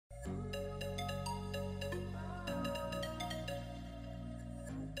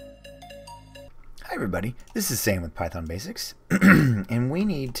Hi everybody, this is Sam with Python Basics, and we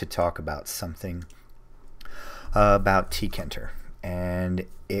need to talk about something about Tkinter. And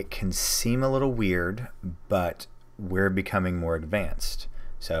it can seem a little weird, but we're becoming more advanced.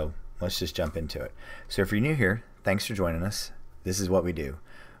 So let's just jump into it. So if you're new here, thanks for joining us. This is what we do.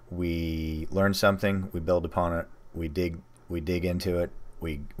 We learn something, we build upon it, we dig into it,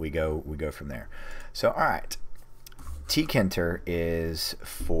 we go from there. So all right. Tkinter is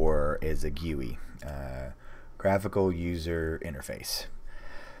a GUI, graphical user interface.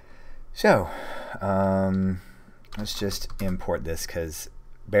 So let's just import this, because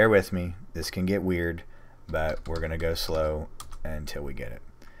bear with me, this can get weird, but we're gonna go slow until we get it.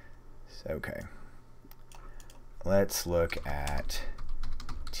 So, okay, let's look at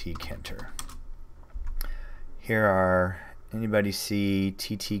Tkinter. Here are, anybody see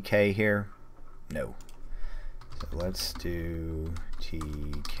TTK here? No. So let's do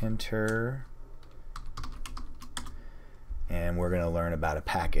Tkinter, and we're going to learn about a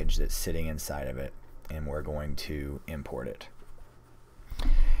package that's sitting inside of it, and we're going to import it.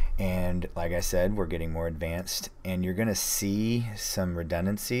 And like I said, we're getting more advanced, and you're going to see some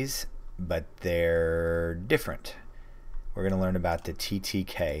redundancies, but they're different. We're going to learn about the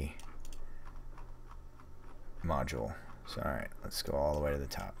TTK module. So all right, let's go all the way to the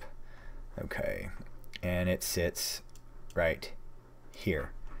top. Okay. And it sits right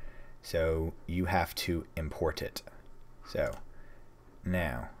here, so you have to import it. So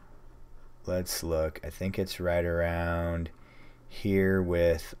now let's look, I think it's right around here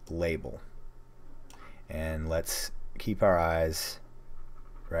with label, and let's keep our eyes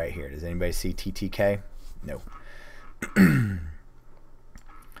right here. Does anybody see TTK? No.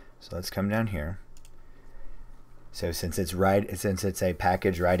 So let's come down here. So since it's a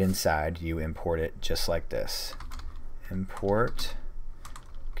package right inside, you import it just like this. Import,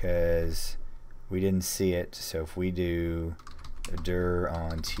 because we didn't see it. So if we do dir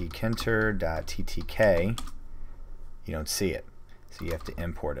on tkinter.ttk, you don't see it. So you have to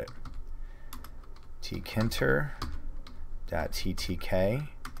import it. Tkinter.ttk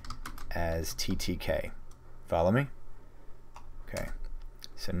as TTK. Follow me? Okay.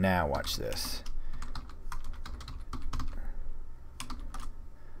 So now watch this.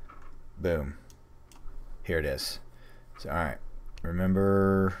 Boom. Here it is. So alright.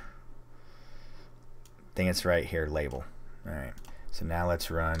 Remember, I think it's right here, label. Alright. So now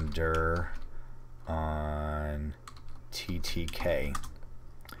let's run dir on TTK.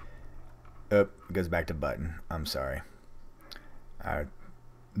 Oh, it goes back to button. I'm sorry. I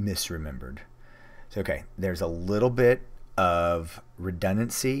misremembered. So okay, there's a little bit of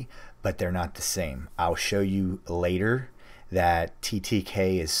redundancy, but they're not the same. I'll show you later that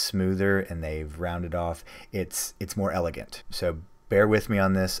TTK is smoother and they've rounded off. It's more elegant. So bear with me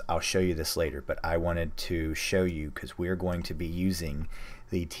on this. I'll show you this later, but I wanted to show you because we're going to be using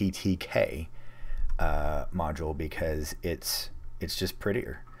the TTK module because it's just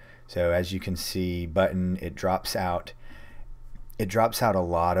prettier. So as you can see, button, it drops out a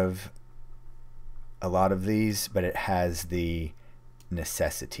lot of these, but it has the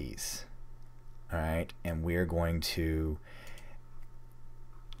necessities. All right, and we're going to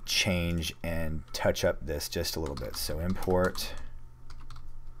change and touch up this just a little bit. So import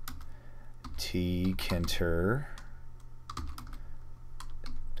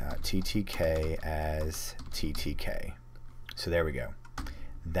tkinter.ttk as TTK. So there we go.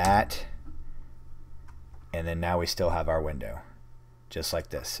 That, and then now we still have our window just like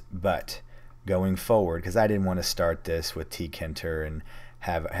this. But going forward, because I didn't want to start this with Tkinter and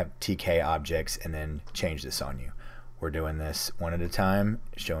have TK objects and then change this on you. We're doing this one at a time,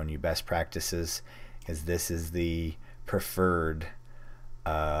 showing you best practices, because this is the preferred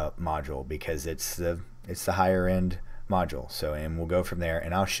module, because it's the higher end module. So, and we'll go from there,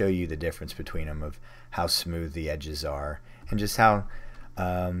 and I'll show you the difference between them, of how smooth the edges are and just how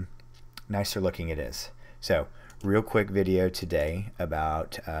nicer looking it is. So real quick video today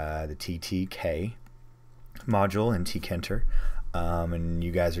about the TTK module in Tkinter. And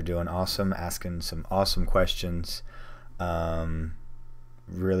you guys are doing awesome, asking some awesome questions.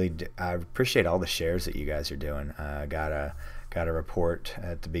 Really, I appreciate all the shares that you guys are doing. Got a report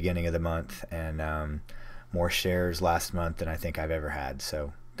at the beginning of the month, and more shares last month than I think I've ever had.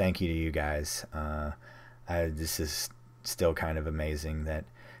 So thank you to you guys. This is still kind of amazing that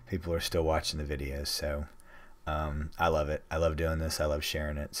people are still watching the videos. So I love it. I love doing this. I love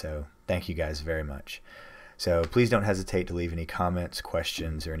sharing it. So thank you guys very much. So please don't hesitate to leave any comments,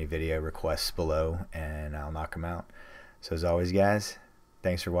 questions, or any video requests below, and I'll knock them out. So as always, guys,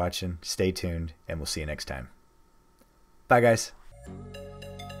 thanks for watching. Stay tuned, and we'll see you next time. Bye, guys.